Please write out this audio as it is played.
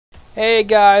Hey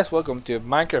guys, welcome to a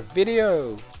Minecraft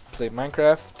video. Play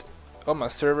Minecraft on my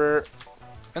server.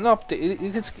 An update.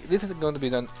 This is going to be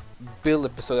an build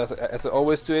episode as I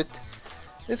always do it.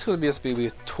 This will just be a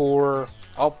tour,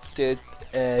 update,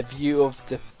 view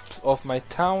of my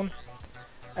town,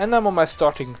 and I'm on my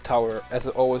starting tower as I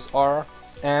always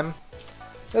am.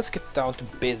 Let's get down to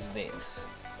business.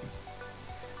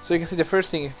 So you can see the first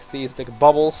thing you can see is like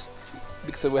bubbles,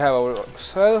 because we have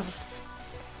ourselves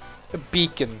a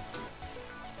beacon.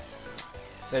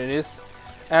 There it is.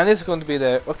 And this is going to be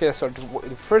the... Okay, let's start.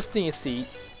 The first thing you see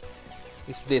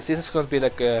is this. This is going to be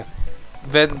like a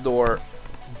vendor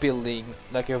building.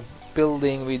 Like a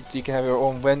building with... You can have your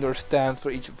own vendor stand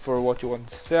for what you want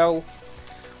to sell.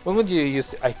 When would you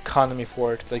use the economy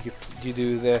for it? Like you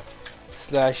do the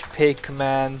 /pay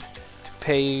command to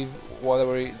pay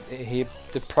whatever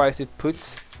the price it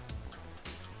puts.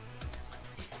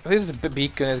 This is the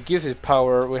beacon. It gives it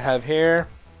power. We have here.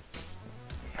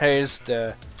 Here's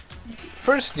the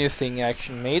first new thing I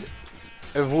actually made,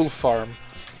 a wool farm.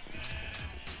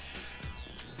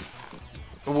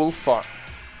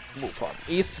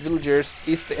 East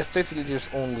the estate villagers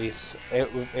only is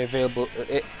able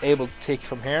to take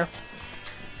from here.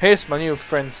 Here's my new a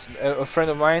friend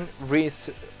of mine,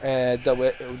 Reese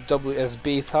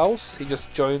WSB's house. He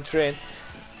just joined here, and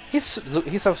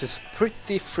his house is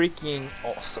pretty freaking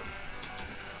awesome.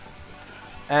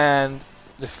 And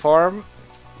the farm.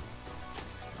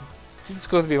 This is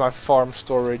going to be my farm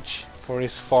storage for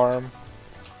his farm.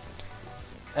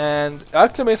 And I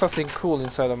actually made something cool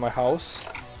inside of my house.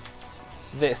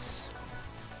 This.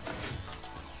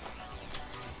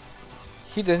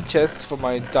 Hidden chest for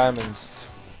my diamonds.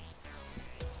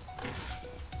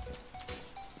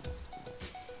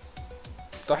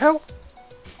 The hell?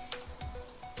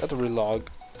 That will log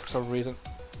for some reason.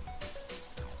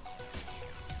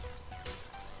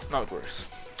 Now it works.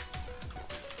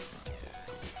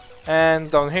 And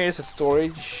down here is a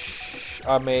storage.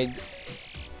 I made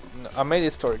a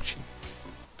storage.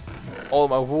 All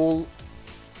my wool,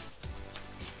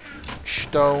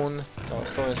 stone. No,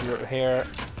 stone is here.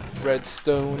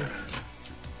 Redstone.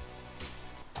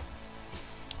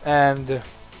 And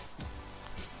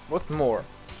what more?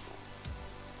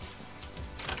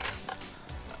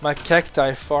 My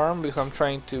cacti farm, because I'm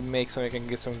trying to make so I can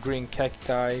get some green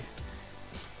cacti.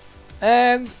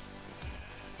 And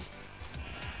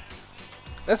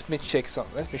let me check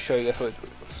something. Let me show you guys how it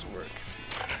works.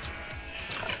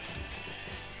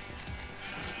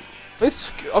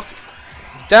 It's okay.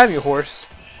 Damn you, horse!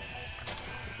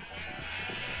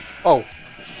 Oh,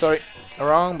 sorry,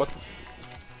 wrong button.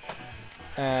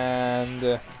 And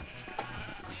it's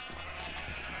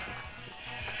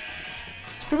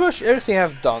pretty much everything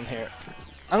I've done here.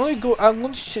 I'm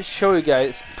going to show you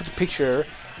guys. Put a picture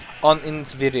in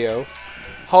this video.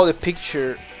 How this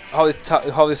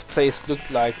place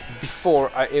looked like before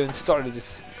I even started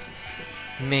this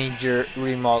major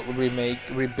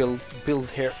build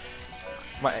here.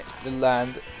 The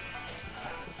land.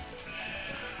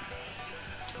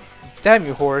 Damn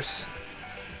you, horse!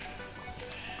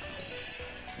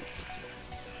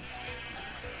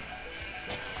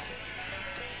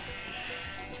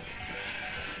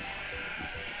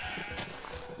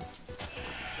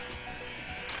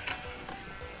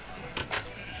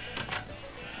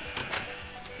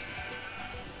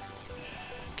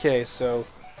 Okay, so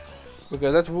we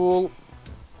got that wool,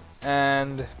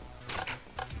 and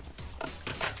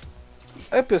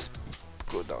I just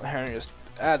go down here and just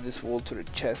add this wool to the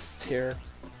chest here.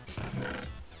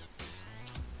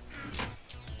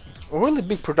 A really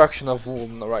big production of wool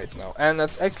right now, and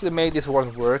that's actually made this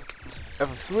one work.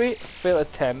 After 3 failed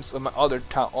attempts on my other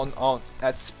town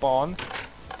at spawn,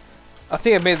 I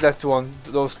think I made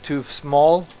those two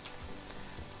small.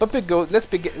 But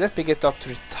let me get up to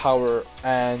the tower,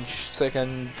 and so I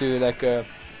can do like a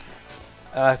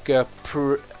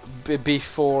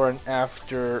before and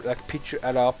after picture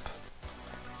add up.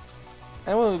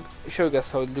 And I will show you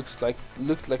guys how it looked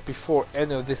like before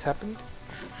any of this happened.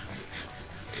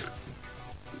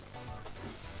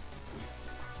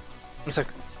 It's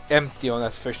like empty on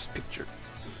that first picture.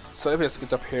 So let me just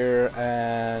get up here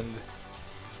and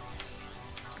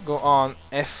go on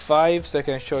F5 so I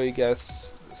can show you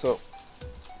guys. So,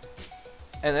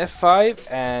 and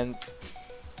F5, and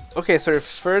okay, so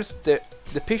first the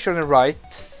picture on the right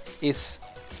is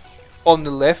on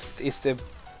the left is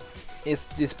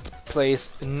this place,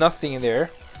 nothing in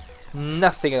there,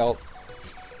 nothing at all,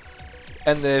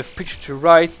 and the picture to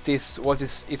right is what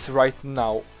it's right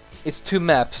now. It's 2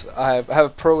 maps. I have a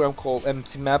program called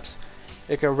MC Maps.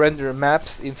 You can render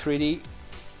maps in 3D.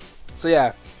 So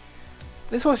yeah,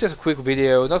 this was just a quick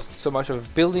video, not so much of a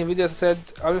building video as I said.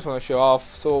 I just want to show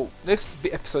off. So next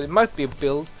episode it might be a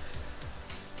build.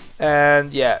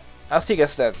 And yeah, I'll see you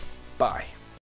guys then. Bye.